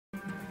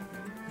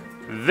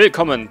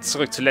Willkommen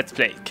zurück zu Let's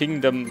Play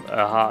Kingdom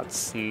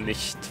Hearts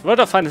nicht.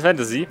 World of Final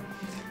Fantasy.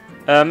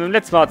 Im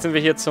letzten Mal sind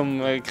wir hier zum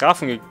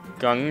Grafen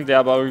gegangen, der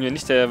aber irgendwie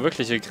nicht der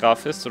wirkliche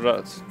Graf ist,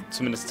 oder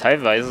zumindest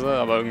teilweise,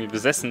 aber irgendwie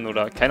besessen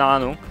oder keine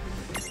Ahnung.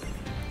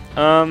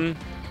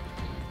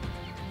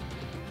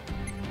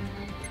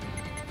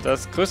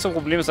 Das größte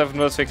Problem ist einfach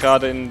nur, dass wir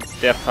gerade in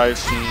der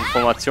falschen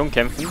Formation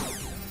kämpfen.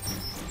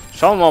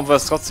 Schauen wir mal, ob wir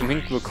es trotzdem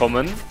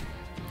hinbekommen.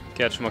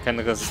 Okay, hat schon mal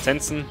keine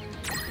Resistenzen.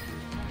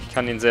 Ich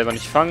kann ihn selber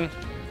nicht fangen.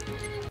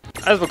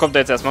 Also bekommt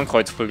er jetzt erstmal einen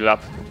Kreuzprügel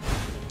ab.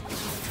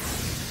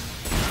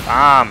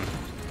 Bam!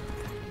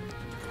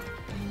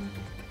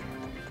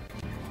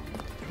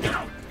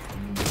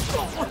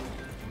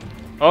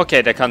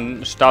 Okay, der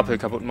kann Stapel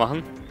kaputt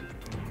machen.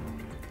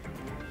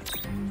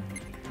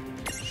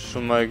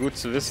 Schon mal gut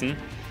zu wissen.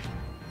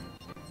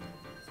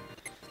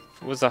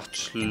 Verursacht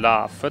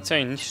Schlaf. Hört sich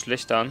eigentlich nicht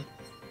schlecht an.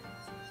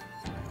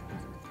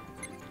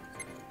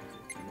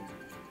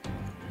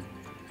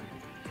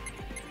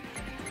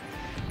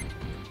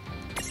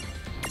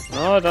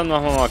 Na, dann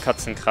machen wir mal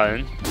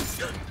Katzenkrallen.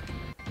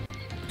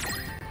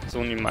 So,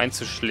 um ihn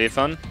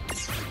einzuschläfern.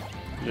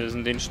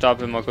 Lösen den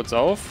Stapel mal kurz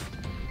auf.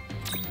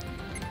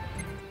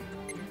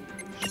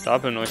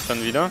 Stapeln euch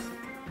dann wieder.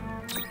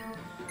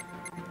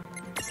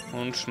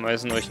 Und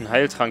schmeißen euch einen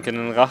Heiltrank in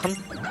den Rachen.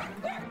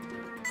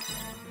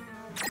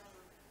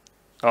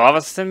 Oh,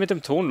 was ist denn mit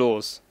dem Ton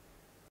los?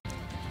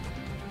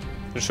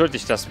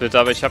 Entschuldigt das bitte,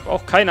 aber ich habe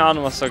auch keine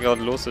Ahnung, was da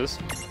gerade los ist.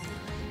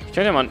 Ich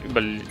kann ja mal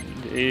über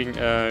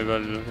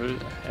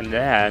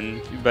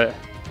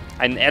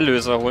einen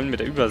Erlöser holen mit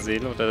der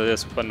Überseele oder der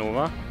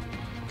Supernova.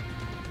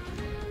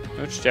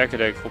 Mit Stärke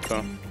der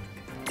Gruppe.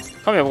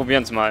 Komm, wir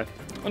probieren es mal.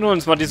 Und holen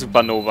uns mal die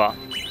Supernova.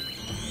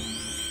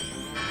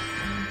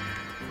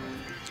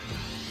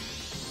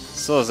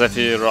 So,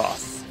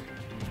 Sephiroth.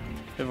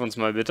 Hilf uns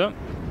mal bitte.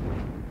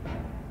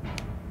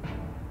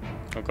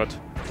 Oh Gott.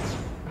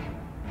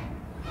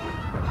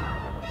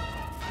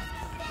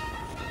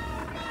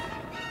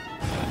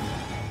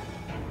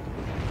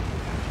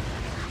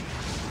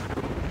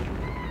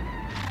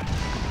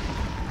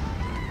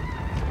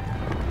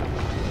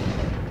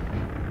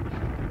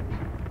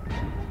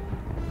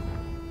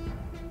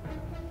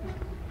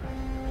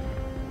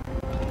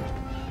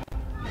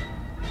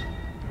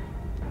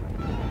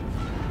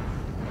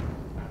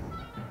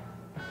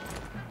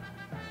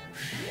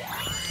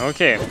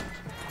 Okay.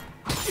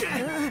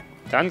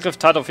 Der Angriff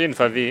tat auf jeden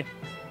Fall weh.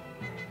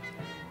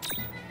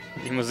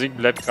 Die Musik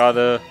bleibt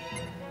gerade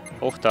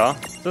auch da.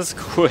 Das ist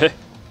cool.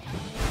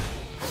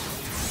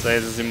 So,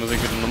 jetzt ist die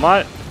Musik wieder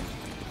normal.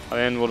 Aber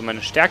dann wurde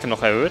meine Stärke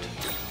noch erhöht.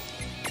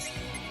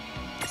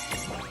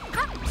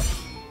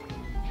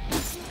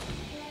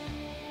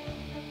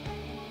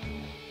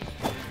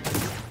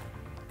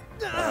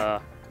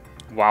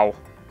 Wow.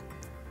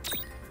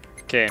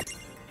 Okay.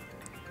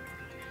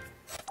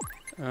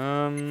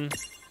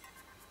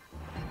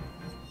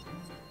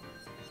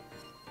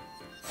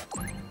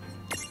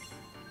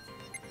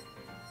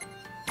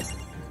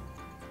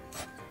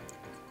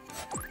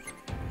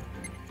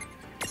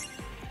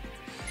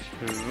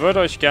 Ich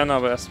würde euch gerne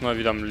aber erstmal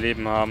wieder am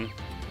Leben haben.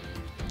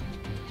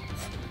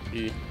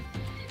 Wie?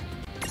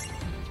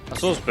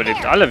 Achso, es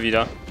belebt alle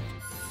wieder.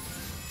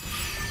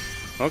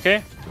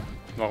 Okay.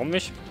 Warum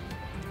nicht?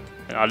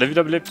 Wenn alle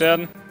wiederbelebt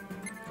werden,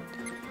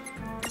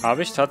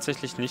 habe ich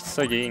tatsächlich nichts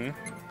dagegen.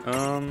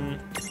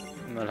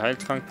 Mal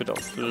Heiltrank bitte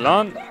auf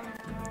LAN.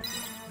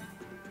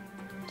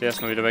 Der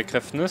erstmal wieder bei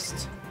Kräften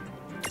ist.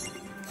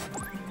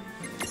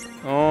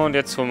 Und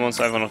jetzt holen wir uns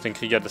einfach noch den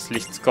Krieger des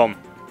Lichts. Komm.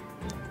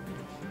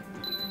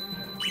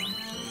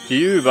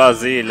 Die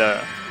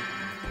Überseele.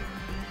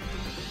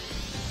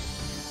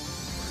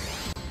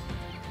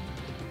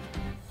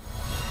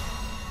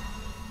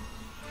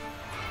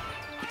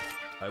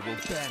 I will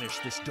banish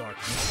this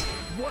darkness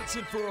once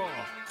and for all.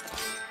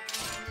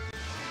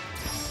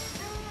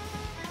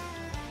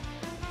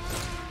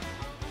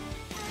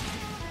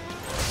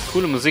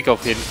 Coole Musik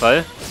auf jeden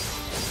Fall.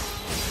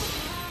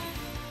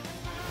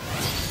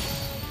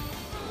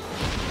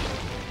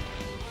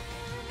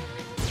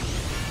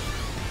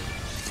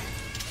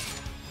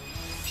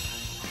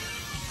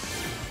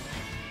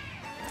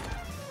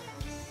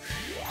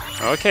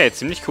 Okay,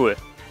 ziemlich cool.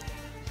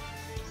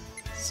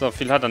 So,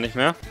 viel hat er nicht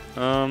mehr.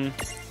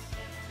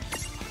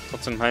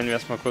 Trotzdem heilen wir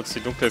erstmal kurz die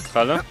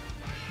Dunkelkralle.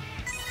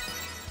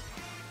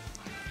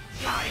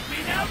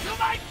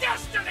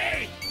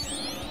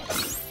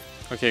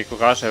 Okay,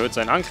 Courage erhöht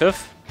seinen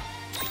Angriff.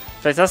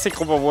 Vielleicht ist das die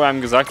Gruppe, wo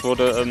einem gesagt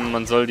wurde,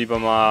 man soll lieber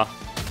mal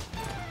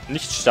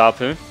nicht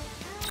stapeln.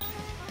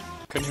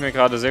 Könnte ich mir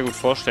gerade sehr gut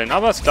vorstellen.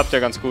 Aber es klappt ja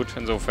ganz gut,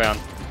 insofern.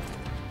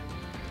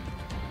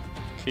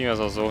 Kriegen wir es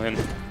auch so hin.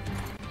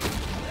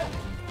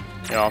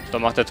 Ja, da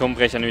macht der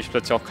Turmbrecher nämlich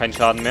plötzlich auch keinen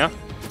Schaden mehr.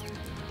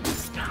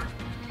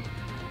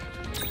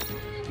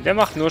 Der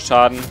macht nur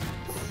Schaden,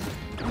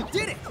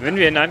 wenn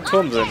wir in einem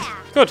Turm sind.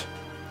 Gut.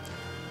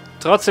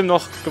 Trotzdem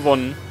noch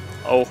gewonnen.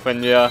 Auch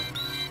wenn wir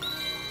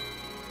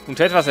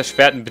unter etwas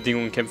erschwerten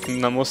Bedingungen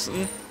kämpfen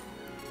mussten.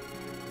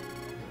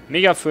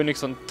 Mega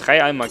Phönix und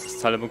 3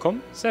 Alma-Kristalle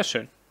bekommen. Sehr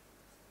schön.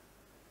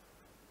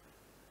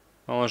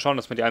 Mal schauen,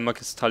 dass wir die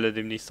Eimerkristalle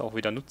demnächst auch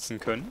wieder nutzen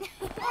können.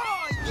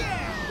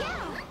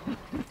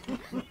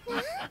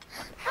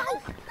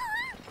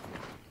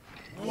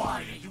 Why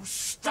are you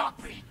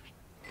stopping?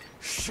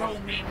 Show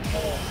me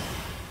more.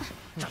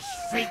 Does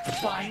fate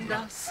bind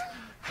us?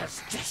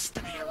 Has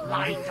destiny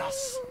aligned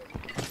us?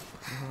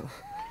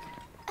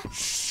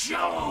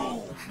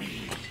 Show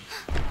me!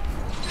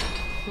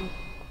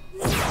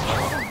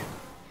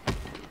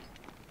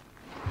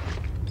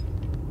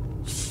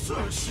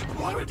 Sir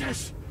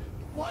Sigwarides,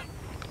 what?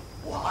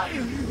 Why are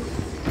you?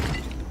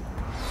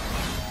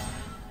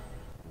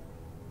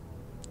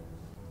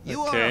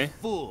 You are a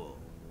fool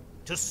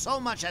to so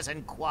much as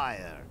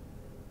inquire.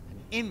 An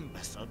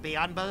imbecile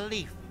beyond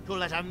belief to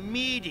let a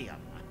medium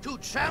to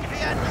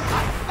champion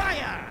a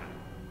fire!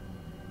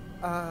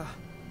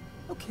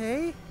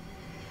 Okay.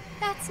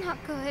 That's not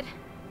good.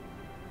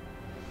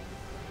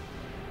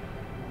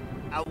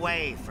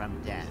 Away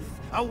from death,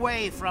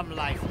 away from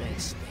life they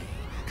stay.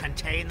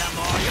 Contain them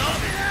or you'll...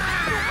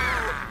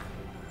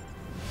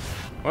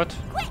 What?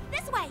 Quick,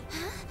 this way!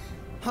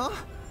 Huh?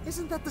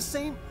 Isn't that the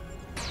same?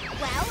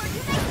 Well, are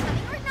you guys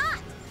coming or not?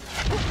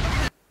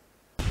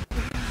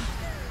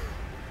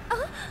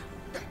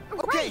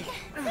 Okay.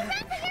 Run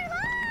for your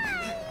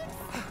lives!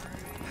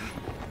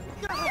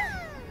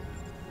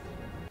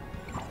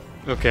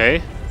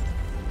 Okay.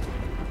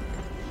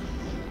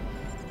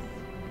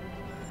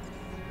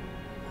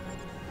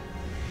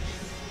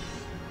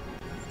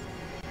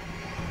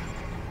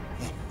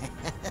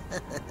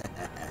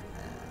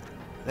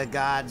 The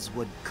gods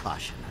would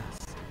caution us.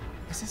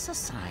 Is this a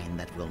sign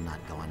that will not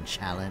go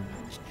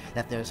unchallenged?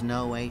 That there's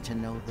no way to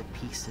know the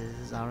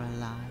pieces are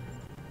alive?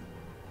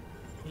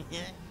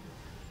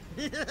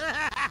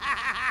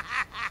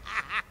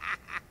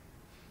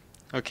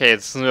 Okay,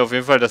 jetzt wissen wir auf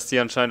jeden Fall, dass die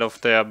anscheinend auf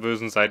der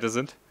bösen Seite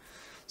sind.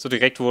 So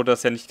direkt wurde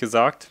das ja nicht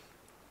gesagt.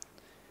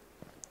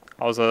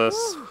 Außer,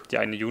 dass die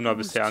eine Yuna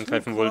bisher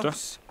angreifen wollte.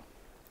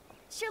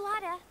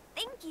 Charlotta,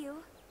 thank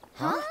you.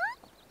 Huh?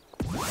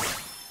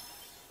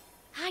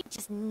 I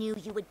just knew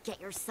you would get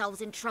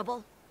yourselves in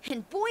trouble.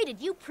 And boy, did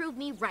you prove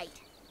me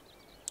right.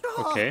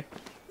 Okay.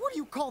 What do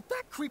you call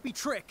that creepy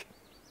trick?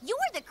 You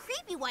were the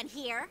creepy one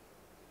here.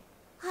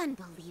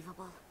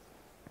 Unbelievable.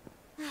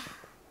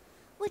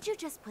 Would you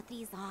just put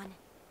these on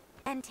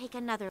and take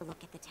another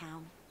look at the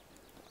town?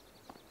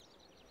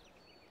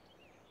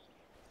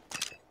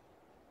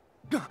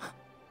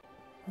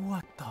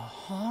 What the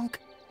honk?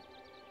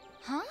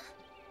 Huh?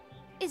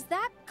 Is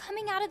that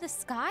coming out of the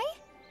sky?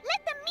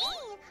 Let them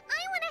me!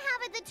 I want to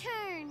have the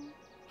turn.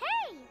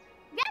 Hey,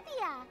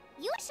 Rabia,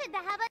 you should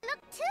have a look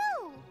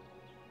too.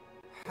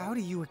 How do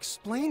you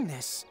explain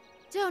this?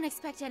 Don't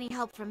expect any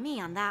help from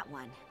me on that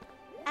one.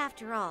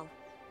 After all,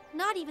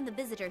 not even the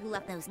visitor who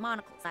left those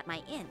monocles at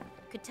my inn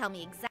could tell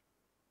me exactly.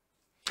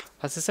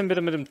 Was ist denn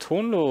bitte mit dem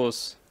Ton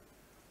los?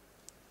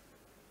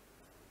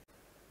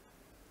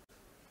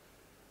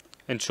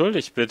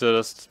 Entschuldigt bitte,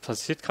 das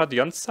passiert gerade die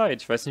ganze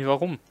Zeit. Ich weiß nicht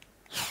warum.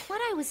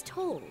 What I was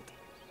told.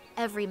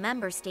 Every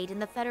member state in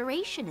the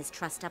Federation is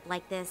trussed up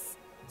like this.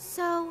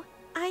 So,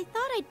 I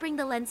thought I'd bring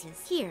the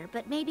lenses here,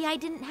 but maybe I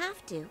didn't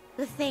have to.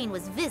 The Thane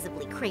was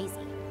visibly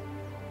crazy.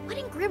 What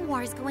in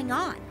Grimoire is going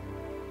on?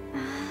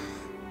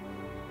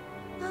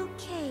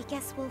 Okay,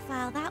 guess we'll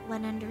file that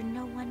one under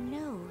no one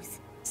knows.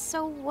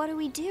 So what do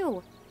we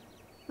do?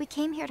 We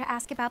came here to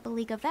ask about the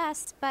League of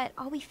S, but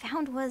all we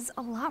found was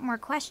a lot more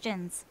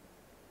questions.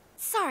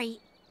 Sorry,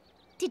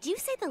 did you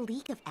say the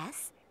League of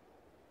S?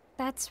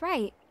 That's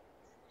right.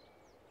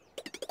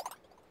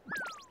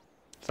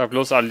 Sag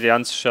bloß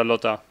Allianz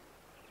Charlotta.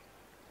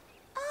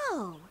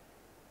 Oh,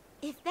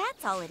 if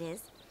that's all it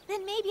is,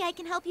 then maybe I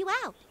can help you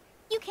out.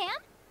 You can?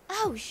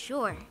 Oh,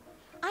 sure.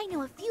 I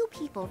know a few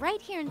people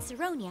right here in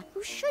Saronia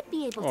who should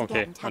be able to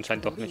get in touch with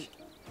anscheinend the doch League. nicht.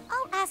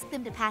 I'll ask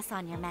them to pass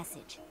on your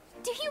message.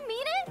 Do you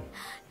mean it?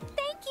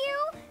 Thank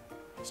you!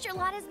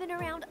 Charlotta's been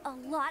around a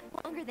lot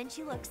longer than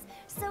she looks,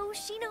 so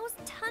she knows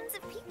tons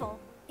of people.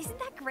 Isn't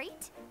that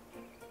great?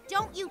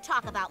 Don't you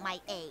talk about my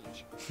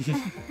age.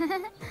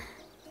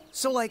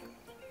 So, like,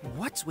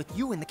 what's with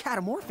you and the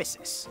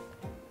catamorphosis?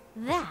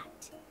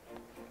 That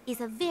is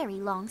a very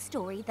long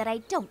story that I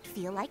don't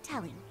feel like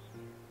telling.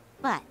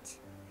 But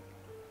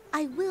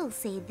I will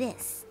say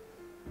this.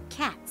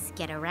 Cats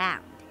get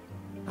around.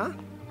 Huh?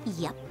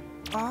 Yep.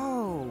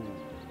 Oh,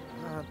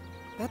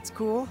 that's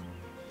cool.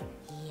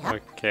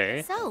 Yep.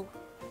 Okay. So,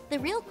 the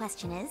real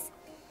question is,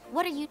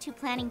 what are you two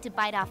planning to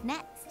bite off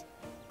next?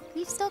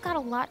 We've still got a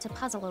lot to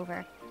puzzle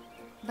over.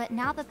 But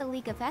now that the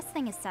League of S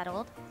thing is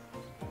settled,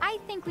 I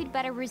think we'd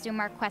better resume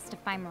our quest to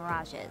find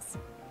mirages.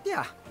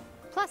 Yeah,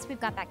 Plus, we've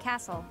got that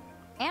castle.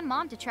 And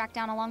Mom to track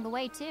down along the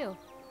way, too.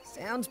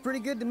 sounds pretty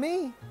good to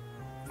me.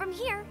 From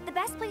here, the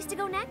best place to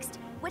go next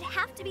would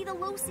have to be the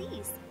low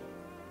seas.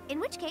 In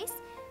which case,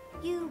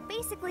 you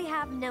basically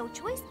have no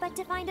choice but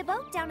to find a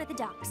boat down at the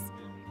docks.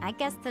 I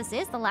guess this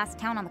is the last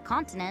town on the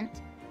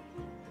continent.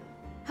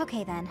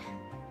 Okay then,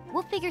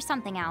 we'll figure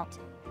something out.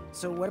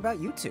 So what about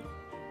you two?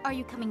 Are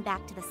you coming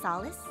back to the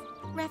Solace,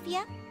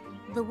 Refia?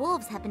 The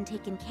wolves have been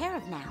taken care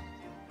of now,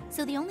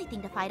 so the only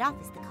thing to fight off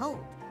is the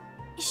cold.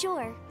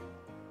 Sure.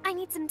 I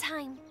need some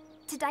time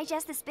to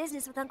digest this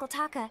business with Uncle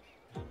Taka.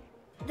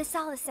 The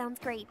solace sounds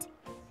great.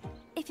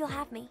 If you'll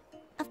have me.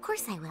 Of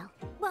course I will.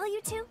 Well, you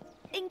two,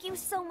 thank you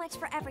so much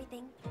for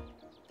everything.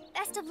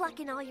 Best of luck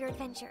in all your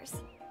adventures.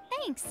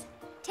 Thanks.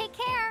 Take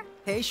care.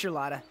 Hey,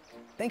 Charlotta.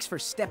 Thanks for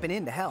stepping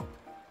in to help.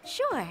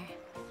 Sure.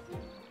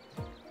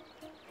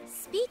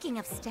 Speaking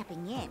of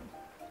stepping in,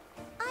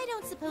 I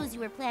don't suppose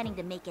you were planning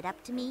to make it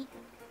up to me?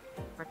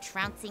 For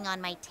trouncing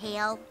on my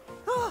tail?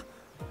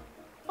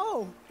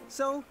 Oh,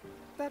 so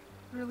that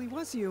really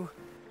was you.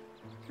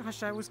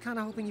 Gosh, I was kind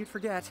of hoping you'd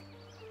forget.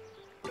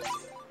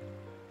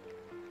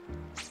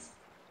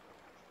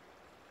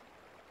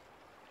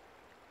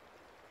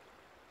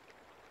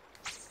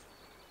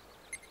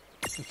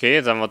 Okay,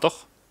 jetzt haben wir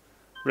doch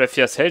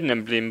Raphias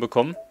Heldenemblem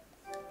bekommen.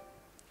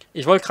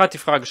 Ich wollte gerade die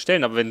Frage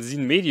stellen, aber wenn sie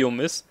ein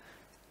Medium ist,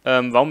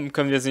 warum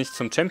können wir sie nicht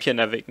zum Champion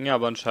erwecken? Ja,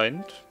 aber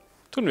anscheinend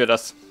tun wir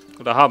das.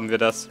 Oder haben wir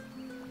das.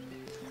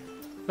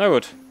 Na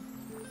gut.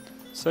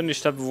 Sollen die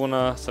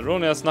Stadtbewohner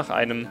Salonias nach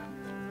einem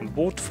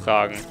Boot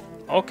fragen?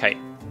 Okay,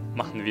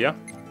 machen wir.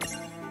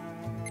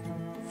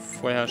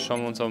 Vorher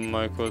schauen wir uns aber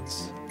mal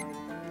kurz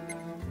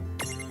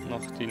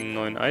noch die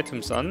neuen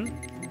Items an.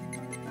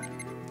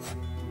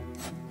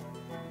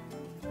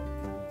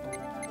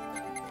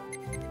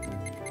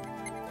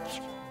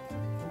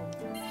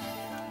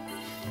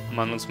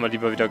 Machen uns mal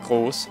lieber wieder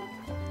groß.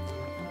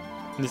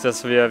 Nicht,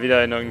 dass wir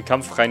wieder in irgendeinen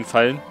Kampf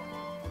reinfallen.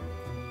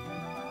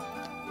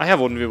 Ach ja,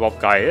 wurden wir überhaupt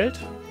geheilt?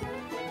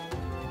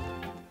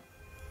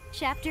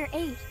 Chapter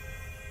 8.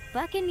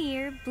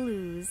 Buccaneer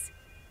Blues.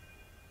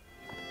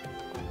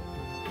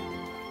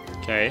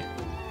 Okay.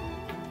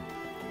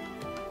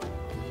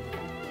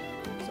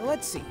 So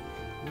let's see.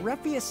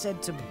 Raphia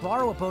said to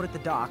borrow a boat at the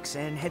docks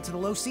and head to the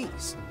low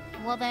seas.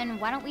 Well then,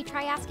 why don't we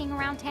try asking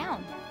around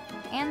town?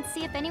 And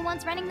see if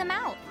anyone's renting them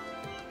out.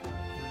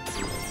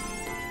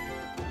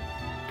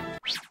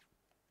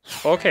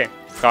 Okay,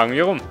 fragen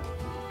wir rum.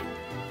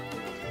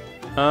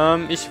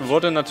 Ich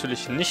wurde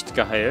natürlich nicht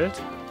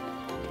geheilt.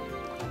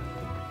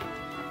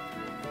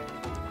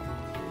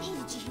 Hey,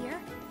 did you hear?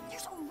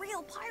 There's a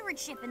real pirate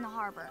ship in the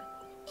harbor.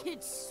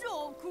 It's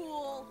so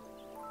cool.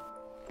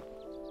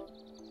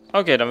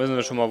 Okay, dann wissen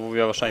wir schon mal, wo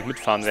wir wahrscheinlich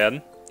mitfahren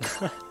werden.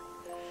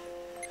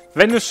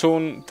 Wenn es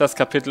schon das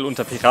Kapitel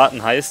unter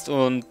Piraten heißt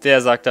und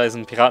der sagt, da ist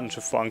ein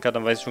Piratenschiff verankert,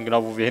 dann weiß ich schon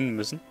genau, wo wir hin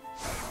müssen.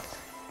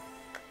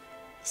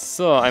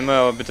 So, einmal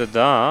aber bitte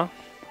da,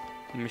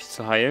 um mich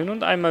zu heilen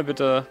und einmal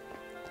bitte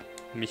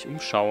mich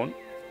umschauen.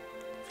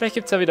 Vielleicht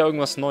gibt es ja wieder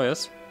irgendwas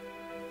Neues.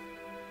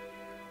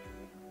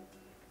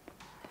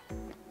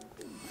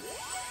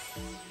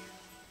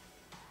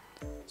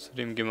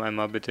 Zudem gehen wir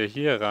einmal bitte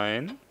hier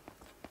rein,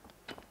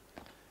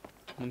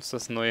 um uns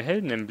das neue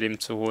Heldenemblem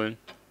zu holen.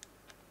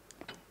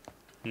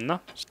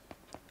 Na?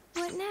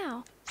 What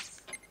now?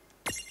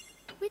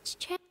 Which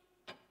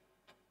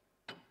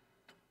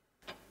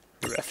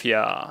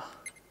Raphia.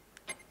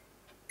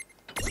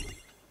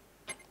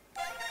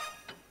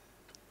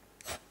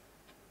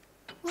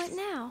 What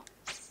now?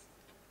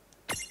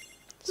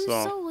 Whose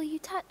So. soul will you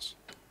touch?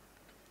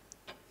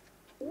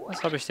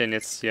 Was habe ich denn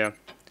jetzt hier?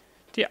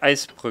 Die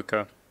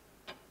Eisbrücke.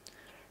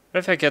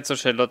 Raphia kehrt zu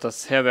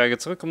Charlottas Herberge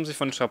zurück, um sich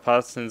von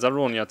Strapazen in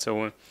Salonia zu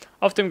holen.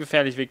 Auf dem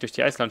gefährlichen Weg durch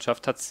die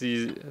Eislandschaft hat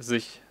sie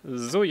sich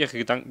so ihre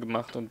Gedanken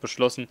gemacht und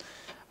beschlossen,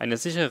 eine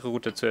sichere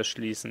Route zu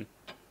erschließen.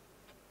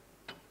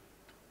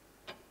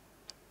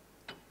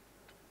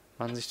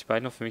 Machen sich die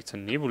beiden auf dem Weg zur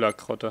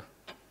Nebula-Grotte.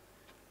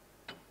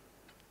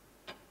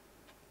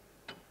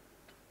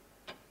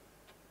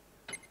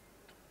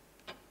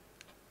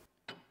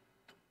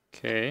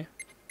 Okay.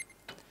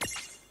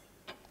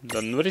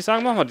 Dann würde ich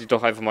sagen, machen wir die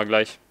doch einfach mal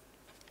gleich.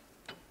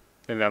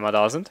 Wenn wir einmal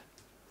da sind.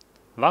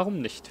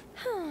 Warum nicht?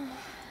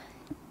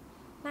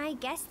 I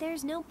guess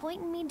there's no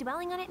point in me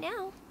dwelling on it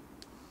now.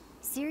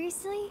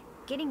 Seriously?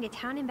 Getting to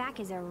town and back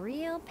is a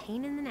real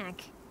pain in the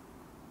neck.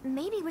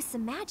 Maybe with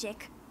some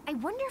magic. I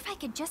wonder if I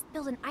could just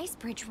build an ice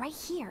bridge right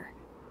here.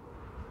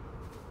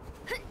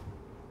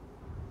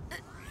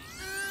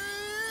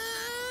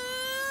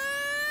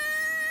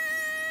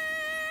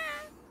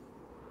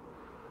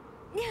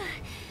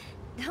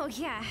 Oh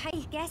yeah,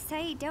 I guess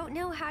I don't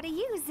know how to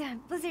use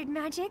blizzard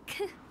magic.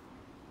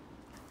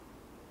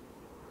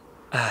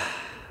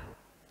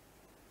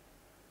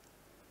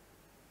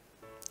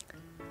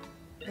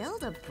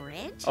 Build a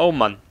bridge? Oh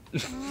Mann.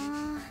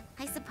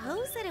 I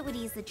suppose that it would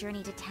ease the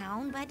journey to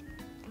town, but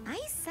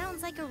ice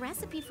sounds like a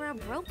recipe for a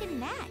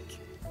broken neck.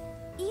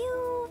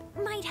 You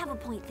might have a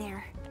point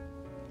there.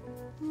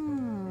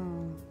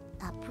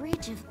 A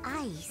bridge of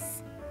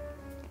ice.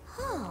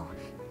 Oh,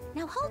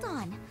 now hold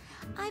on.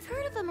 I've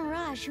heard of a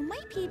mirage who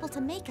might be able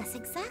to make us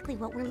exactly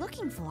what we're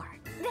looking for.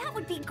 That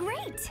would be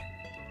great!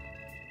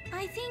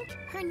 I think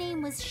her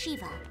name was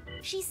Shiva.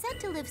 She's said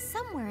to live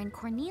somewhere in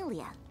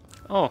Cornelia.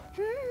 Oh.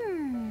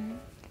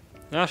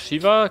 Ja,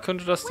 Shiva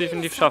könnte das Wait a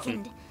definitiv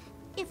schaffen. second.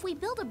 If we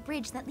build a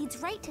bridge that leads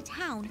right to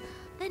town,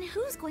 then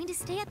who's going to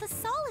stay at the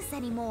Solace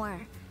anymore?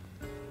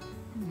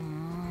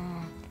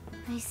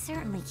 I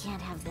certainly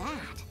can't have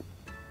that.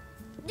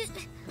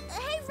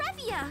 Hey,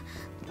 Revia!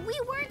 We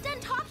weren't done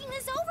talking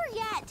this over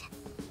yet!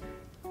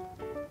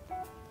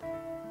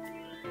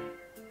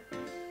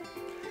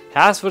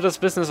 Ja, es wird das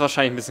Business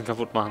wahrscheinlich ein bisschen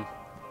kaputt machen.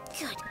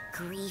 Good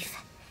grief.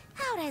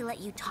 How'd I let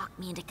you talk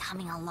me into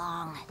coming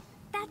along?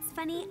 That's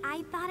funny.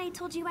 I thought I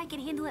told you I could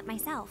handle it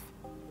myself.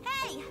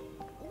 Hey!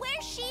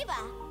 Where's Shiva?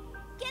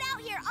 Get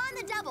out here on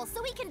the double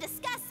so we can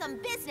discuss some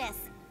business!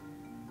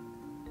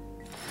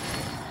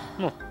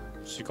 Oh,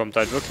 sie kommt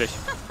halt wirklich.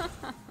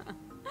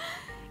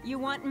 You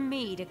want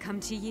me to come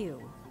to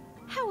you?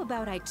 How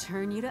about I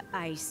turn you to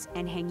ice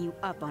and hang you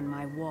up on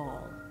my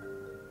wall?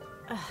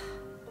 Ugh.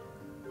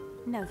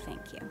 No,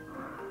 thank you.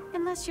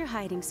 Unless you're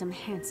hiding some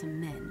handsome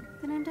men,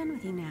 then I'm done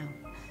with you now.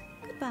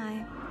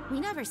 Goodbye. We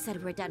never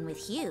said we're done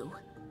with you.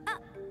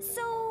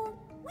 So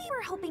we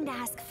were hoping to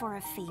ask for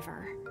a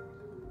favor.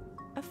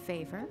 A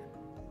favor?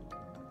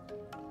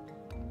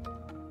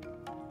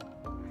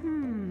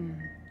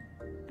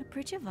 A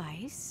bridge of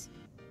ice?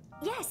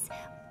 Yes,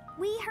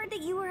 we heard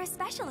that you were a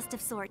specialist of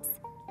sorts.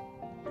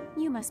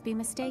 You must be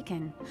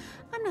mistaken.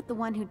 I'm not the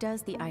one who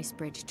does the ice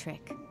bridge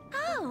trick.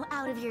 Oh,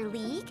 out of your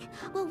league?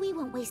 Well, we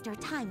won't waste our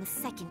time with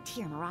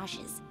second-tier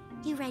mirages.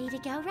 You ready to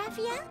go,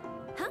 Revia?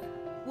 Huh?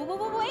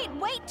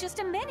 Wait, just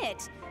a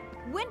minute!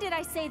 When did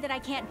I say that I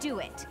can't do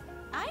it?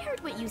 I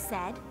heard what you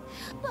said.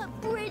 But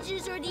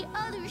bridges are the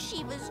other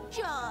Shiva's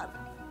job.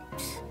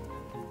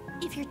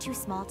 If you're too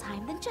small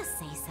time, then just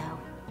say so.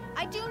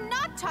 I do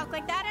not talk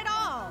like that at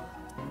all!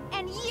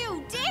 And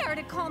you dare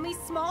to call me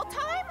small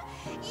time?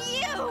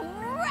 You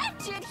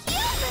wretched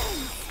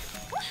humans!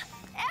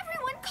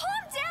 Everyone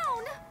calm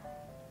down!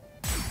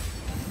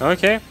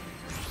 Okay.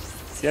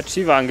 Sie hat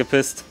Shiva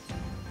angepisst.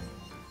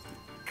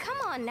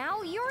 Come on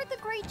now, you're the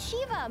great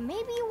Shiva.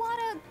 Maybe you ought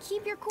to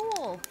keep your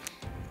cool.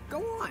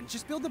 Go on,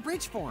 just build the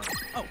bridge for him.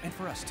 Oh, and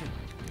for us too.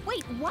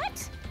 Wait,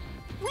 what?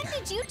 When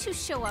did you two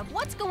show up?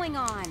 What's going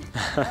on?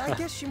 I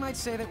guess you might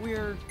say that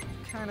we're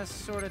kind of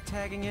sort of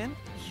tagging in.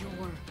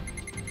 You're...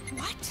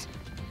 What?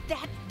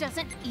 That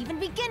doesn't even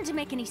begin to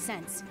make any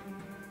sense.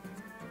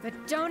 But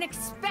don't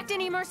expect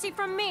any mercy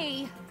from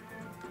me.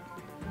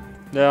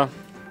 Ja.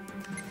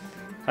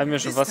 Hab mir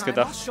schon was I'll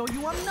gedacht. show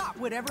you I'm not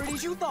whatever it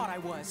is you thought I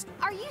was.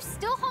 Are you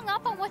still hung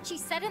up on what she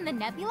said in the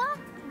nebula?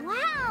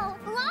 Wow,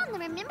 Long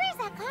remembers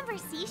that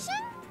conversation?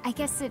 I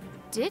guess it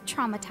did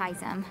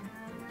traumatize him.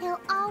 He'll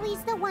always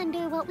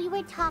wonder what we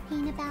were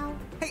talking about.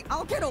 Hey,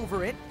 I'll get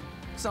over it.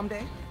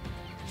 Someday.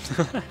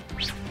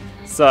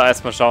 So,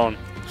 erstmal schauen.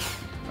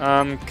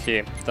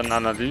 Okay, dann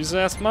Analyse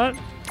erstmal.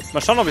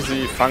 Mal schauen, ob ich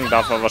sie fangen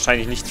darf, aber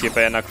wahrscheinlich nicht hier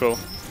bei Anacrow.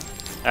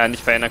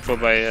 Nicht bei Anacrow,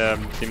 bei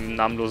dem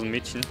namenlosen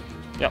Mädchen.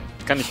 Ja,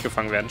 kann nicht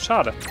gefangen werden.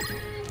 Schade.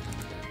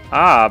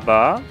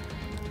 Aber,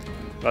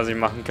 was ich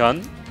machen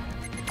kann,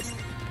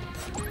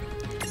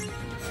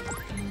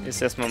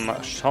 ist erstmal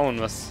mal schauen,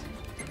 was...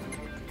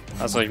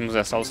 Achso, ich muss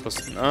erst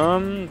ausrüsten.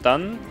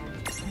 Dann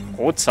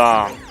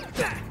Rotzahn.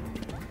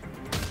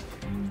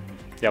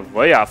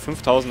 Jawohl, ja,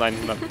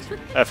 5100.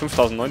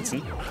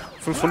 5019.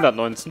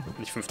 519,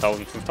 nicht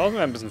 5000. 5000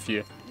 wäre ein bisschen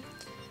viel.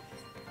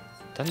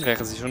 Dann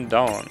wäre sie schon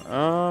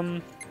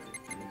down.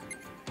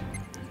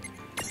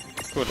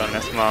 Gut, dann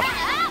erstmal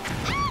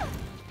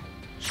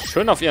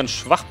schön auf ihren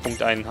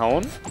Schwachpunkt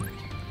einhauen.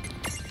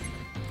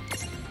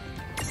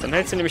 Dann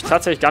hält sie nämlich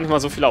tatsächlich gar nicht mal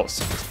so viel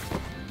aus.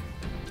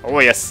 Oh,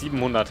 jetzt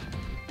 700.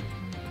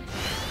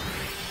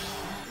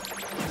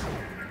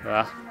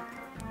 Ja.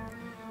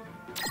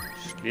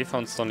 Schläfer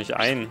uns doch nicht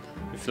ein.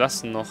 Wie viel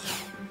hast du noch?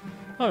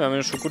 Ah, wir haben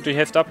ja schon gut die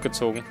Hälfte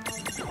abgezogen.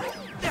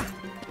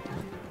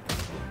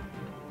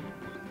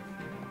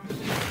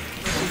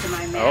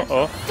 Oh,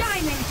 oh.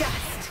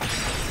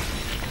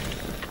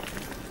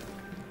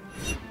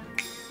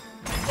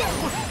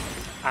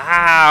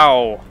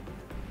 Au!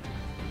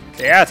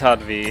 Der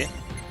tat weh.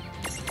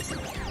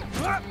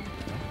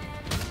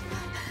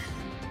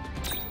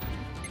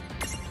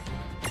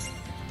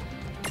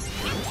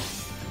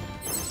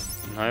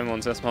 Dann heilen wir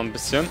uns erstmal ein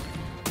bisschen.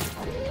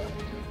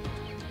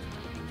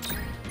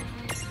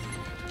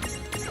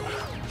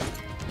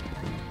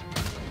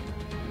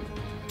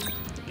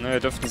 Ne, wir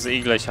dürften sie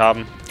eh gleich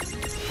haben.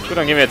 Gut,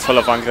 dann gehen wir jetzt voll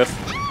auf Angriff.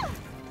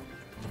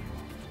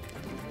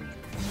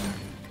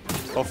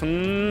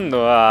 Hoffen,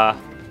 dass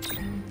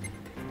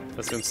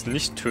sie uns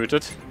nicht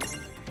tötet.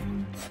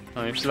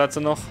 Wie viel hat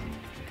sie noch?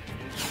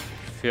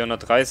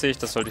 430,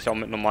 das sollte ich auch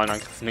mit normalen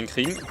Angriffen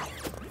hinkriegen.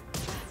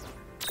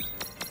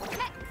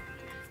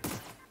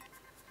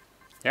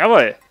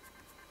 Jawohl!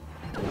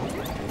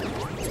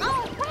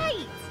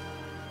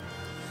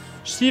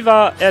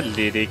 Shiva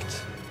erledigt.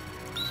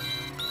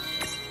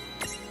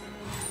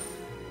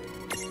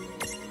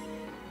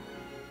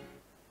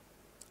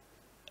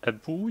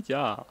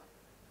 Buja.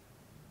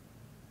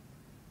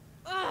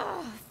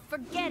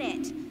 Forget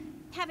it.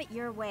 Have it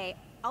your way.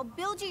 I'll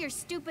build you your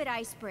stupid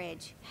ice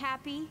bridge.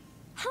 Happy?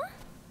 Huh?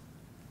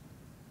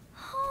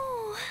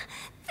 Oh,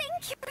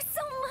 thank you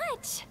so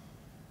much.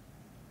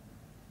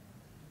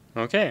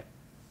 Okay.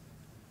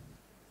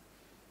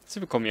 Sie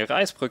bekommen ihre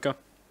Eisbrücke.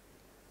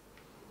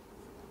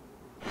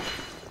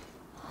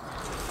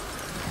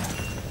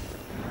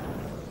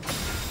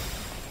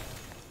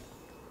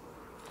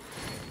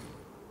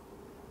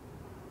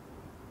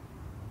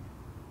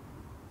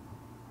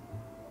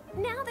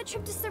 the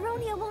trip to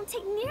Saronia won't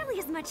take nearly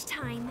as much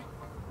time.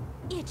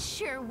 It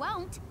sure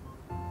won't.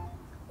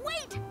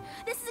 Wait!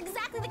 This is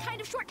exactly the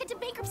kind of shortcut to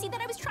bankruptcy that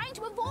I was trying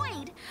to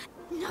avoid.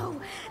 No,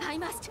 I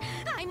must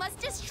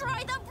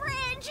destroy the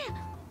bridge!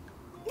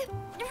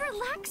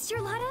 Relax,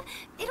 Charlotta.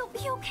 It'll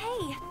be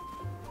okay.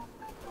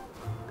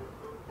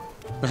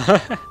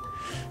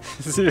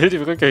 Sie will die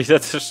Brücke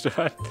wieder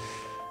zerstören.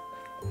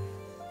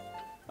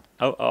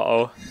 Au,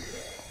 au, au.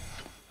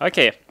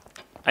 Okay.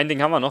 Ein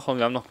Ding haben wir noch und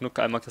wir haben noch genug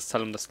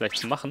Eimerkristall, um das gleich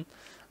zu machen.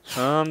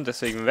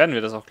 Deswegen werden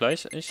wir das auch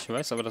gleich. Ich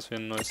weiß aber, dass wir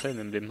ein neues Helm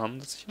im Leben haben,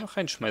 das ich noch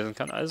reinschmeißen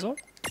kann. Also.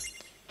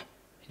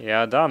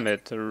 Ja,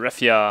 damit.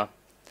 Raffia.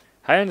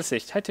 Heilendes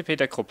Sicht. HTP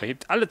der Gruppe.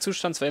 Hebt alle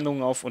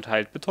Zustandsveränderungen auf und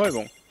heilt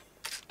Betäubung.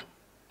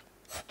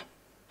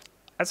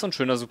 Also ein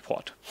schöner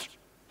Support.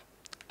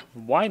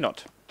 Why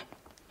not?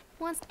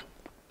 What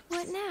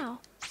now?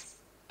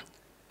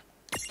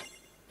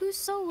 Whose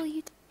soul will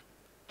you...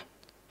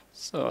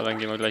 So, dann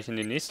gehen wir gleich in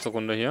die nächste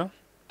Runde hier.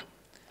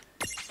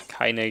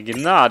 Keine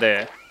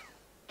Gnade.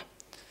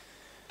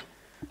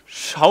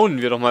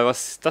 Schauen wir doch mal,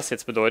 was das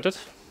jetzt bedeutet.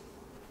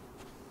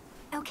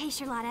 Okay,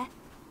 Charlotta.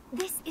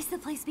 This is the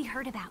place we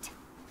heard about.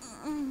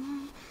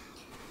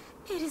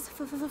 It is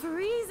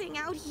freezing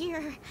out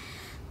here.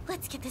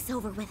 Let's get this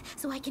over with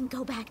so I can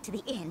go back to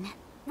the inn.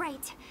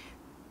 Right.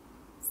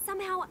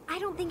 Somehow, I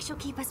don't think she'll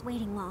keep us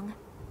waiting long.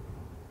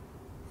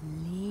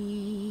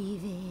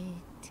 Leave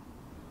it.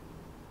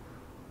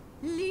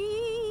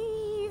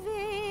 Leave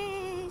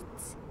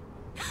it.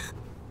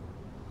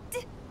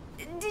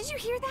 Did you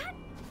hear that?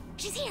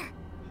 She's here.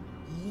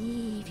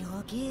 Leave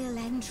your gill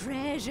and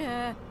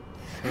treasure.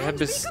 Wer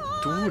bist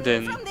du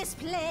denn? From this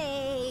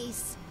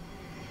place.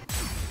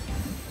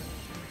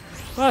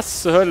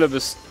 Was zur Hölle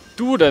bist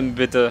du denn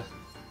bitte?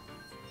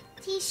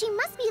 She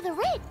must be the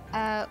rich.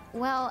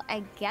 Well,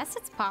 I guess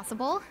it's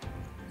possible.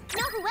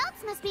 Know who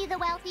else must be the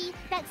wealthy?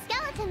 That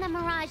skeleton the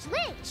Mirage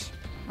Lich.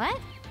 What?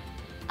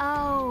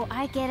 Oh,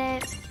 I get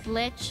it.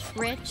 Lich,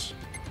 rich.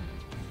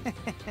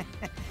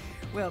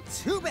 Well,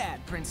 too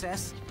bad,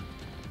 Princess.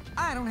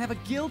 I don't have a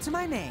gill to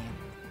my name.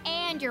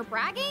 And you're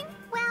bragging?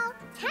 Well,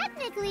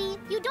 technically,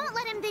 you don't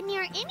let him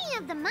near any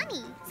of the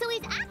money. So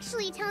he's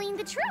actually telling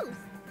the truth.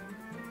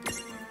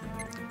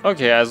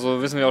 Okay,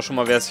 also wissen wir auch schon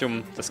mal, wer sich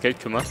um das Geld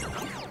kümmert.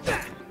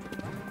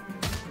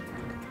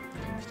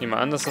 Ich nehme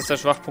an, dass das der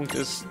Schwachpunkt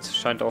ist.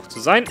 Scheint auch zu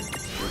sein.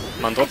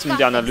 Machen trotzdem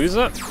die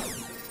Analyse.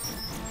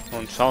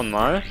 Und schauen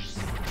mal.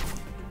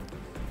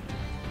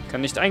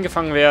 Kann nicht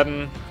eingefangen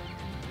werden.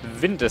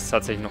 Wind ist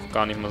tatsächlich noch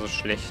gar nicht mal so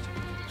schlecht.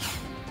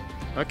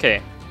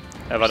 Okay.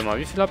 Warte mal,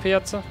 wie viel HP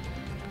hat sie?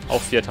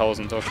 Auf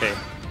 4000, okay.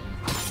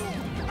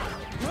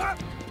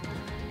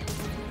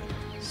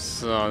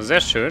 So,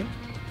 sehr schön.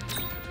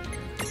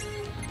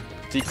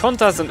 Die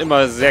Konter sind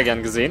immer sehr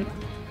gern gesehen.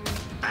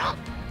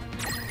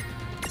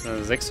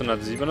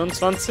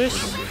 627.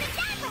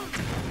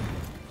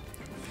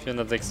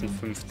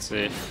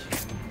 456.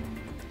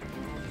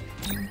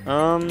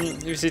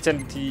 Wie sieht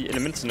denn die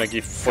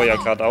Elementsynergie Feuer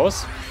gerade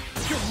aus?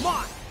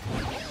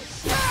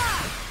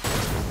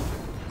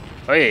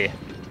 Hey.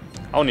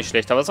 Auch nicht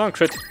schlecht, aber es war ein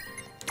Crit.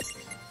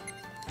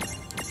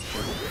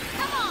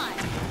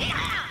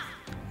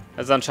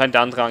 Also anscheinend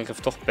der andere Angriff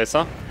doch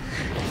besser.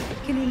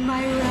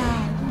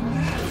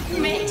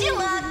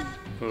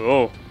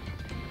 Oh.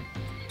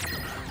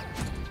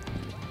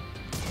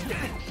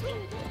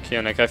 Okay,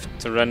 und er greift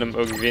random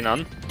irgendwen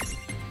an.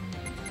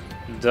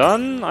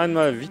 Dann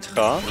einmal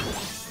Vitra.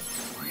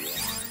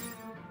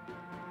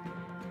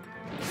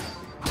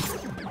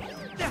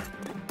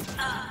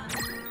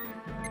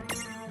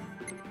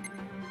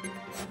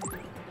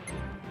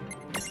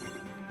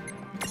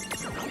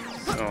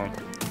 So.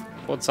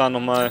 Kurzhahn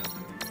nochmal.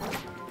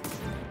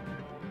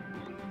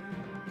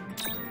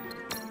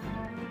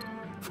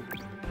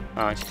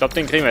 Ah, ich glaube,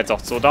 den kriegen wir jetzt auch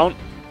so down.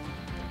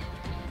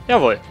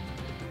 Jawohl.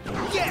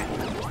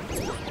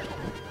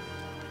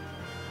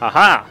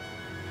 Haha.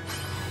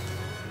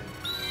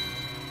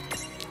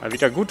 Aber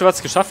wieder gut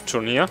was geschafft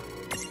schon hier.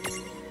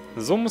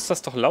 So muss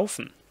das doch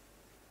laufen.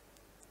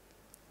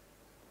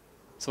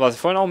 So, was ich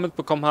vorhin auch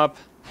mitbekommen habe.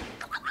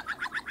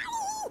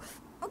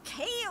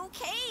 Okay.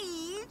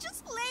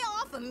 Just lay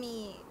off of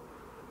me.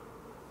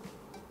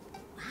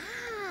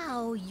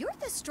 Wow, you're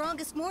the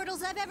strongest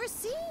mortals I've ever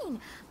seen.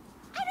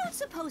 I don't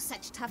suppose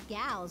such tough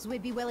gals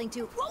would be willing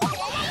to...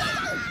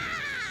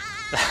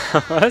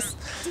 Was?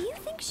 Do you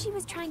think she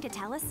was trying to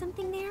tell us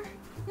something there?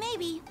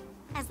 Maybe.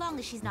 As long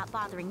as she's not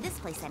bothering this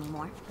place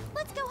anymore.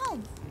 Let's go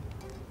home.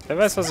 Wer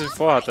weiß, was ich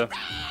vorhatte.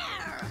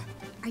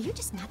 Are you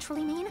just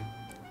naturally mean?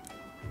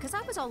 Because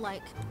I was all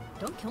like,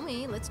 don't kill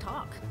me, let's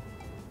talk.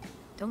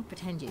 Don't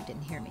pretend you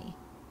didn't hear me.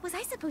 Was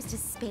I supposed to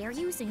spare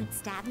you so you'd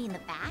stab me in the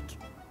back?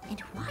 And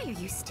why are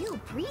you still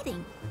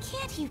breathing?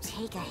 Can't you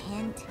take a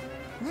hint?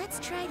 Let's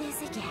try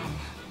this again.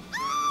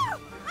 Oh!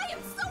 I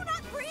am so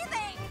not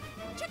breathing!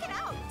 Check it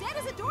out, dead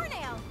as a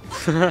doornail.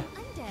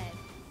 I'm dead.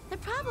 The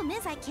problem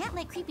is I can't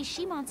let creepy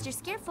she-monsters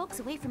scare folks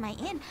away from my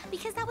inn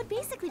because that would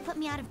basically put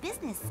me out of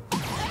business.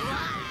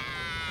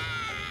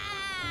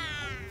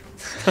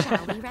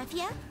 Shall we,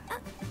 Refia?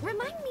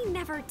 Remind me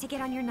never to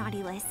get on your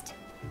naughty list.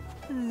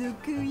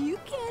 Look who you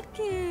can't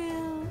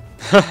kill.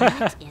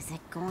 What is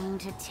it going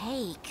to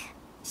take?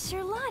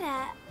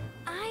 Charlotta,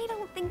 I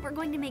don't think we're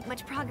going to make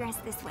much progress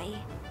this way.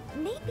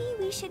 Maybe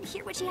we should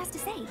hear what she has to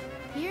say.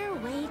 You're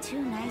way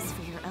too nice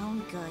for your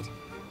own good.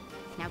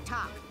 Now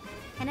talk.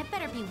 And it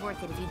better be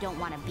worth it if you don't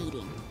want a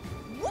beating.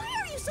 Why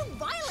are you so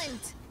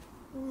violent?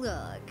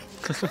 Look,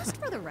 just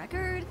for the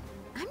record,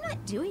 I'm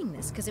not doing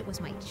this because it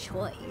was my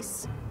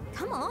choice.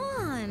 Come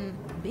on.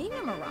 Being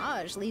a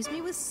Mirage leaves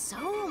me with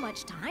so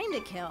much time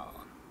to kill.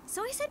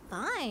 So I said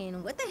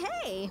fine, what the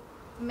hey?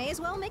 May as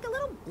well make a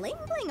little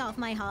bling-bling off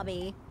my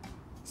hobby.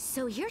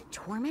 So you're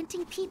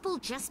tormenting people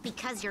just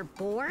because you're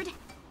bored?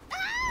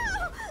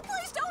 Ow!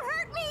 Please don't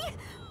hurt me!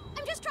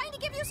 I'm just trying to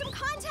give you some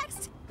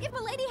context. If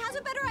Milady has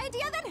a better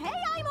idea, then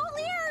hey, I'm all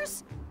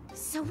ears!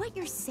 So what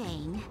you're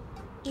saying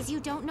is you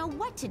don't know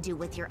what to do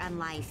with your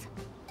unlife.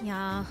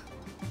 Yeah,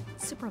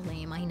 super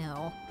lame, I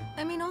know.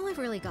 I mean, all I've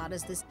really got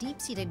is this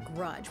deep-seated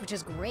grudge, which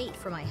is great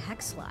for my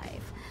hex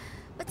life.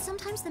 But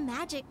sometimes the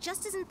magic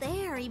just isn't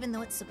there, even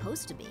though it's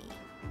supposed to be.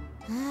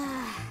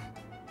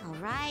 All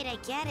right, I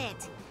get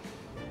it.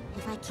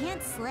 If I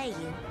can't slay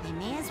you, I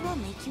may as well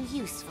make you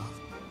useful.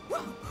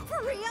 Whoa,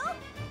 for real?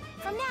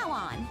 From now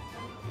on,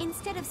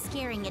 instead of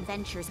scaring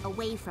adventurers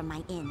away from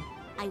my inn,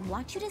 I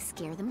want you to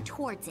scare them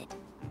towards it.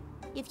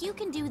 If you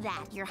can do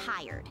that, you're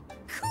hired.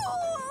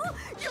 Cool!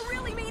 You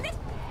really mean it?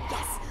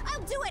 Yes,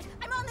 I'll do it!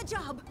 I'm on the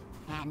job!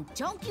 And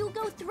don't you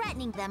go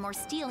threatening them or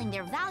stealing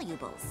their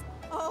valuables.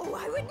 Oh,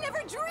 I would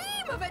never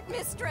dream of it,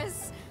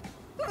 mistress!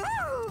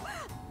 Ooh,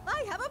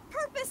 I have a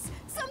purpose,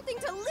 something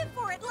to live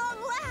for at long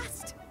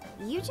last!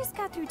 You just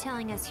got through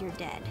telling us you're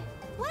dead.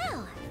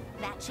 Well,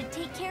 that should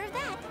take care of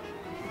that.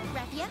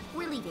 Refia,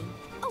 we're leaving.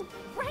 Oh,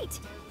 right!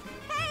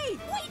 Hey,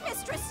 wait,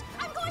 mistress!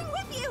 I'm going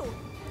with you!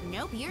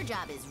 Nope, your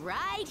job is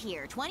right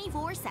here,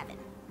 24/7.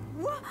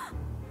 What?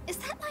 Is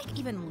that, like,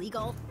 even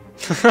legal?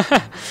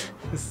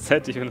 Ist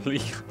das even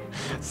legal?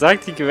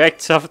 Sagt die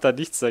Gewerkschaft da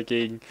nichts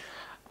dagegen.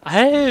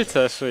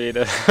 Alter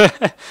Schwede.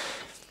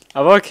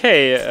 Aber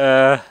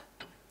okay,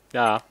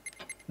 ja.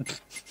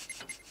 Nicht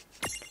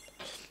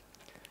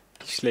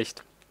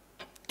schlecht.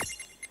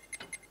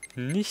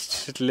 Nicht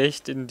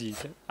schlecht indeed.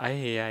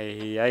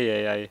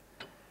 Eieieiei.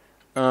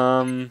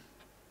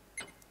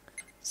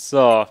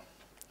 So.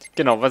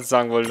 Genau, was ich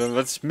sagen wollte,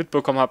 was ich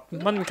mitbekommen habe.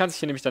 Man kann sich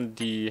hier nämlich dann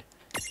die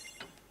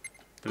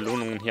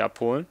Belohnungen hier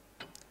abholen.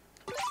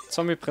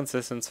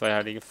 Zombie-Prinzessin, 2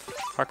 heilige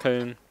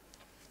Fackeln.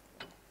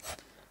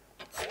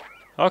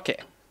 Okay.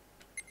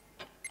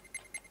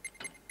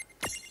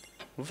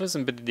 Wofür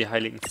sind bitte die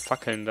heiligen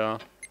Fackeln da?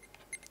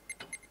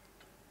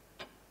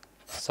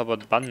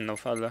 Zaubert Bannen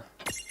auf alle.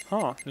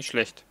 Ha, nicht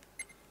schlecht.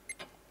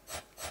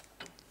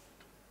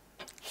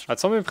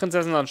 Als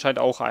Zombie-Prinzessin anscheinend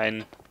auch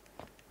ein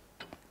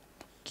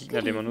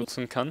Gegner, den man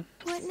nutzen kann.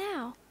 What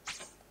now?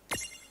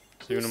 So,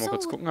 ich will nur mal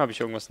kurz gucken, habe ich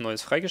irgendwas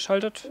Neues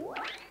freigeschaltet?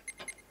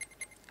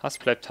 Hass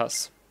bleibt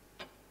Hass.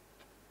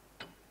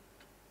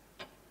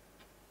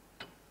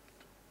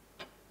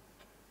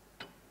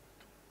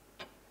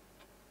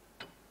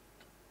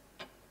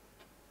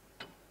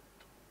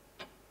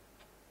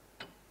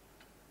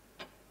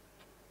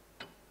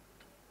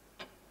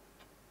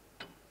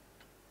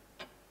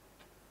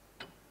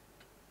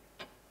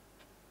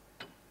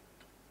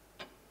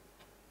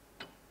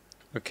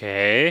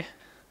 Okay.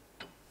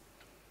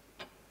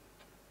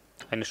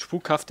 Eine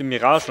spukhafte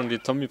Mirage und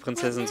die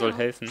Zombie-Prinzessin soll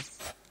helfen.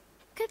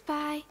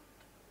 Goodbye.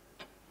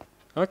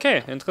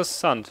 Okay,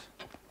 interessant.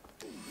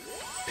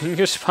 Bin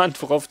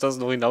gespannt, worauf das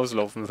noch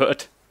hinauslaufen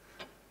wird.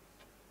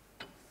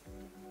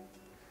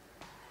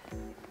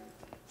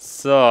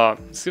 So,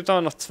 es gibt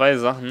aber noch 2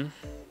 Sachen,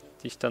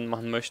 die ich dann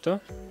machen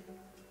möchte.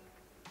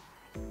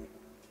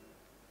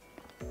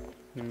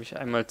 Nämlich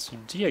einmal zu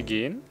dir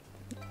gehen.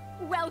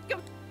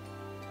 Welcome.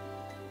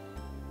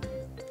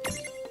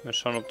 Mal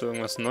schauen, ob du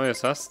irgendwas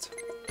Neues hast.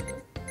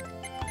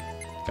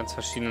 Ganz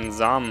verschiedenen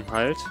Samen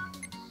halt.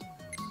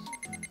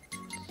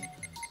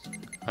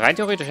 Rein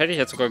theoretisch hätte ich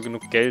jetzt sogar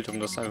genug Geld, um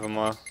das einfach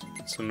mal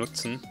zu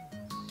nutzen.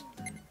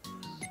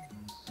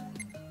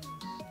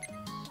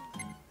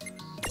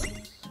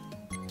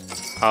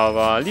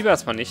 Aber lieber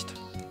erstmal nicht.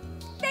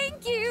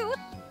 Thank you.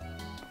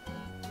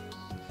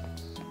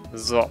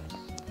 So.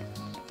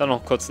 Dann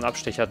noch kurz einen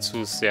Abstecher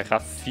zu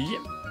Seraphi.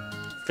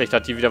 Vielleicht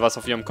hat die wieder was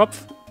auf ihrem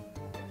Kopf.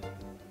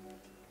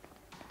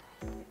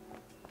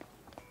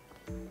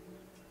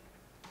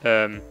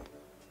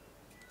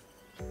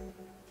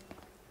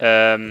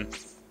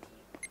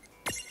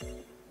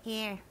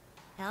 Here,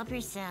 help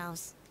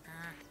yourselves.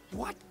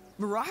 What?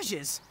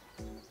 Mirages?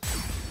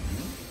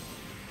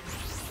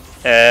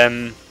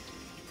 Do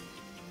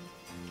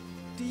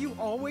you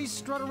always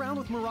strut around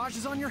with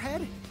mirages on your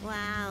head? Wow,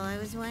 I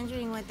was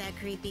wondering what that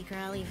creepy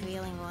crawly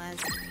feeling was.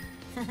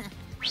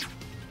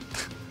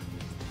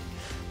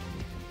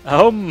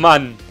 Oh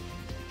Mann.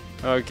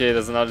 Okay,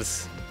 das sind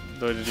alles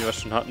Leute, die wir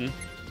schon hatten.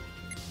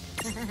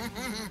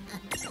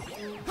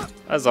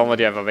 Also hauen wir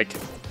die einfach weg.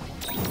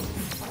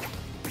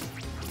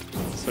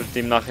 Das sollte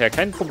dem nachher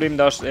kein Problem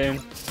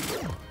darstellen.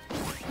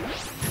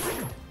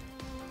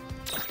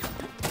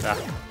 Ja.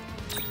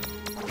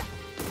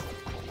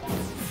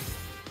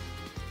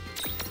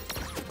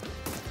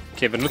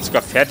 Okay, benutzt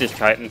sogar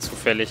Fertigkeiten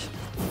zufällig.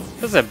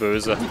 Das ist ja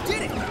böse.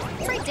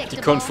 Die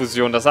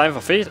Konfusion, dass er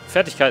einfach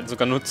Fertigkeiten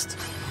sogar nutzt.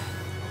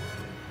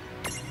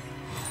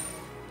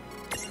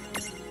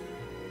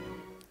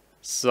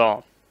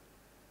 So.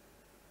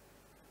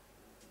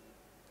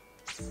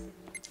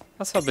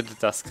 Was war bitte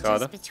das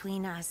gerade? Just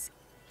between us,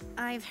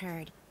 I've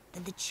heard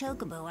that the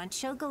chocobo on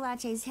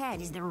Chocolate's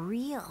head is the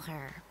real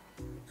her.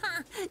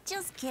 Ha,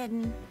 just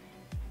kidding.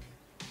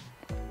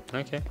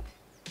 Okay.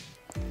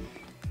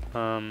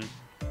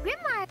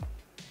 Grimlar.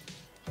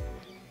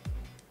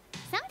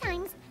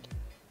 Sometimes.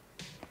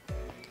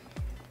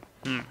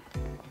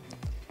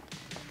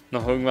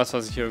 Noch irgendwas,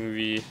 was ich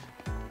irgendwie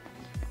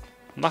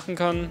machen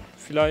kann?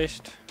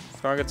 Vielleicht?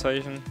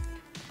 Fragezeichen.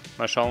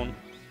 Mal schauen.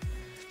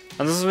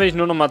 Ansonsten will ich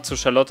nur noch mal zu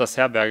Charlottas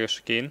Herberge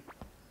gehen.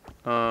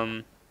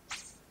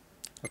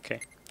 Okay.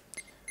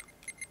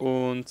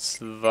 Und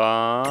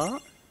zwar...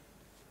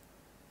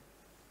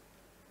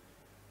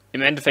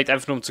 Im Endeffekt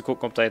einfach nur, um zu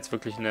gucken, ob da jetzt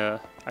wirklich eine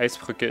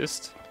Eisbrücke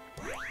ist.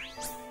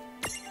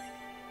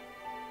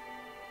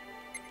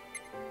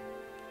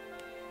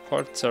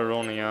 Port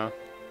Saronia.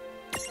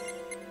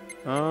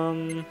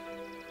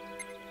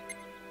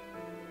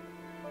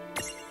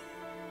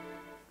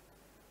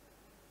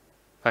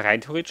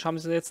 Rein theoretisch haben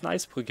sie jetzt eine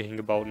Eisbrücke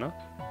hingebaut, ne?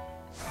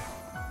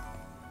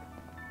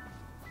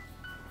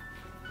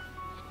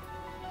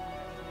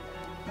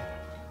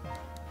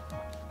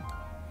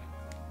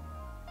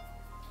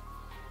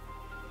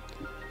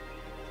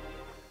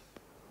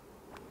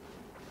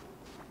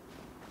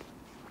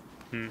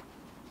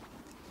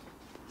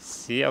 Ich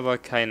sehe aber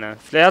keine.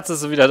 Vielleicht hat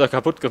es so wieder da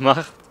kaputt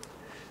gemacht.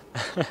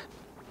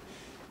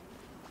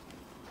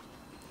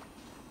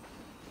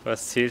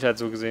 Was zählt halt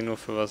so gesehen nur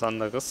für was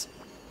anderes.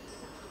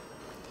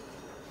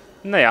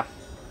 Naja.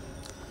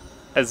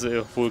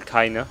 Also wohl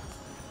keine.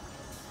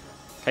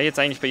 Kann ich jetzt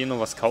eigentlich bei ihr noch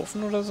was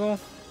kaufen oder so?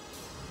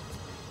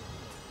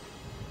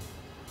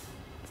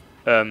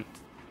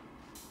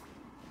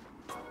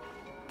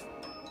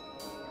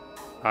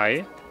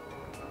 Hi.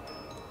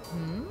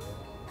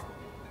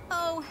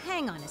 Oh,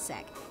 hang on a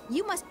sec.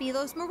 You must be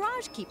those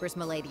Mirage Keepers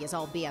Milady is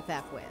all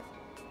BFF with.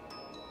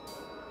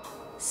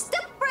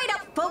 Step right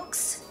up,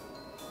 folks.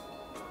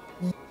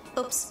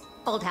 Oops,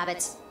 old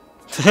habits.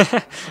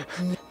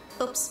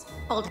 Oops,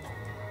 old.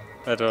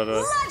 Warte.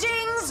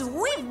 Lodgings!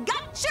 We've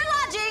got your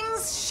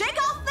lodgings! Shake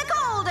off the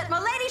cold at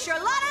Milady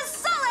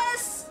Charlotta's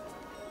Solace!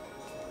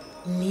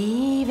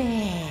 Leave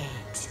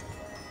it.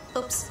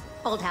 Oops,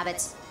 old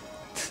habits.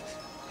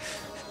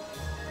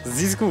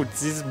 Sie ist gut.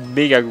 Sie ist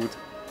mega gut.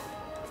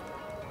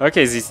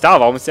 Okay, sie ist da.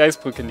 Warum ist die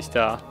Eisbrücke nicht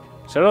da?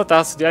 Charlotte, da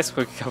hast du die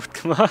Eisbrücke kaputt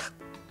gemacht.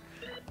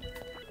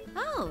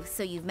 Oh,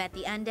 so you've met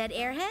the undead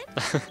airhead?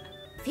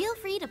 Feel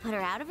free to put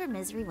her out of her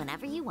misery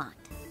whenever you want.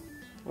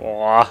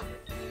 Boah.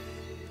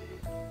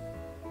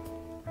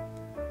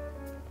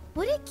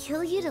 Would it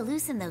kill you to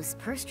loosen those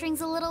purse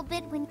strings a little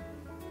bit when...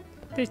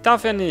 Ich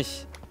darf ja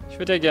nicht. Ich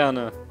würde ja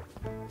gerne.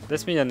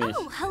 Lässt mich ja nicht.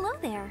 Oh, hello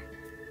there.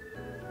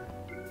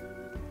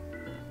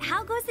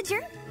 How goes the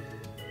journey?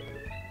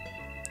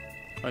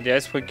 Und die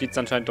Eisbrücke geht's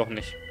anscheinend doch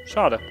nicht.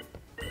 Schade.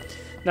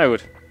 Na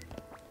gut.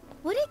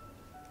 Would it...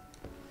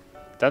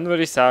 Dann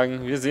würde ich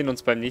sagen, wir sehen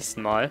uns beim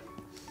nächsten Mal.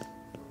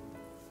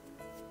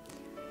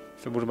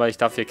 Ich vermute mal, ich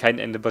darf hier kein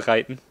Ende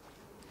bereiten.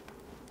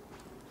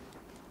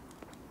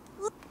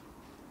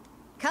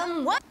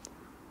 Come what?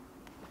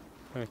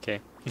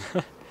 Okay.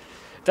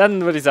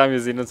 Dann würde ich sagen,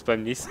 wir sehen uns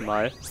beim nächsten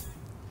Mal.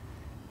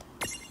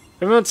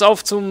 Wenn wir uns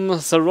auf zum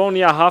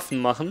Saronia Hafen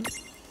machen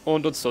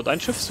und uns dort ein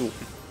Schiff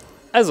suchen.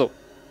 Also,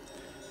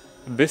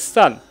 bis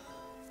dann.